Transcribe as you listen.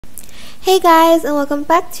Hey guys, and welcome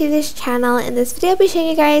back to this channel. In this video I'll be showing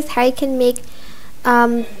you guys how you can make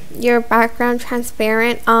your background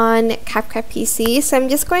transparent on CapCut PC. So I'm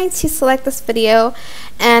just going to select this video,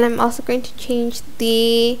 and I'm also going to change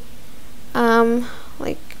the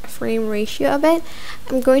like frame ratio of it.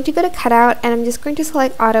 I'm going to go to cutout, and I'm just going to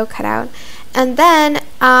select auto cutout, and then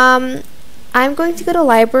I'm going to go to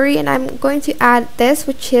library, and I'm going to add this,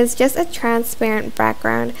 which is just a transparent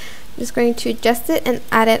background. I'm just going to adjust it and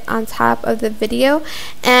add it on top of the video,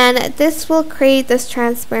 and this will create this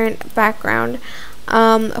transparent background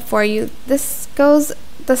for you. This goes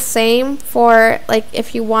the same for like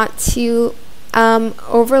if you want to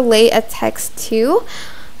overlay a text too.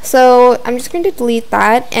 So I'm just going to delete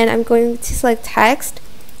that, and I'm going to select text,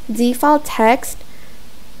 default text.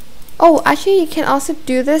 Oh, actually you can also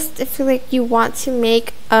do this if you want to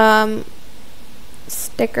make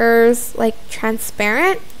stickers like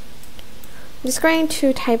transparent. I'm just going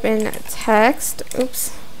to type in text.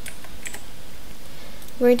 Oops.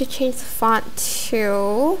 I'm going to change the font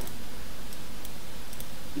to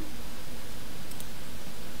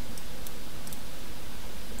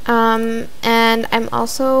and I'm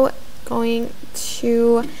also going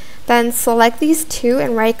to then select these two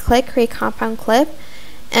and right click, create compound clip,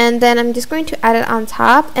 and then I'm just going to add it on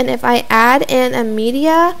top. And if I add in a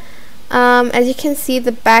media, as you can see,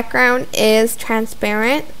 the background is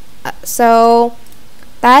transparent. So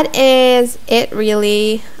that is it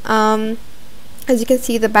really. As you can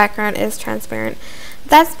see, the background is transparent.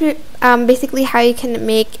 That's basically how you can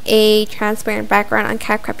make a transparent background on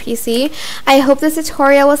CapCut PC. I hope this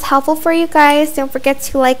tutorial was helpful for you guys. Don't forget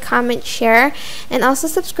to like, comment, share, and also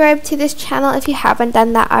subscribe to this channel if you haven't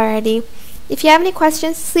done that already. If you have any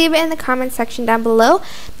questions, just leave it in the comment section down below.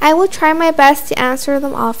 I will try my best to answer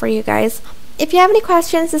them all for you guys. If you have any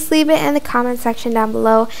questions, just leave it in the comment section down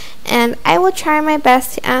below, and I will try my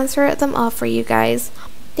best to answer them all for you guys.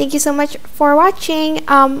 Thank you so much for watching.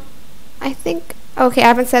 I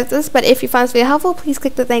haven't said this, but if you found this video helpful, please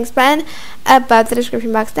click the thanks button above the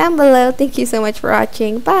description box down below. Thank you so much for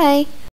watching. Bye!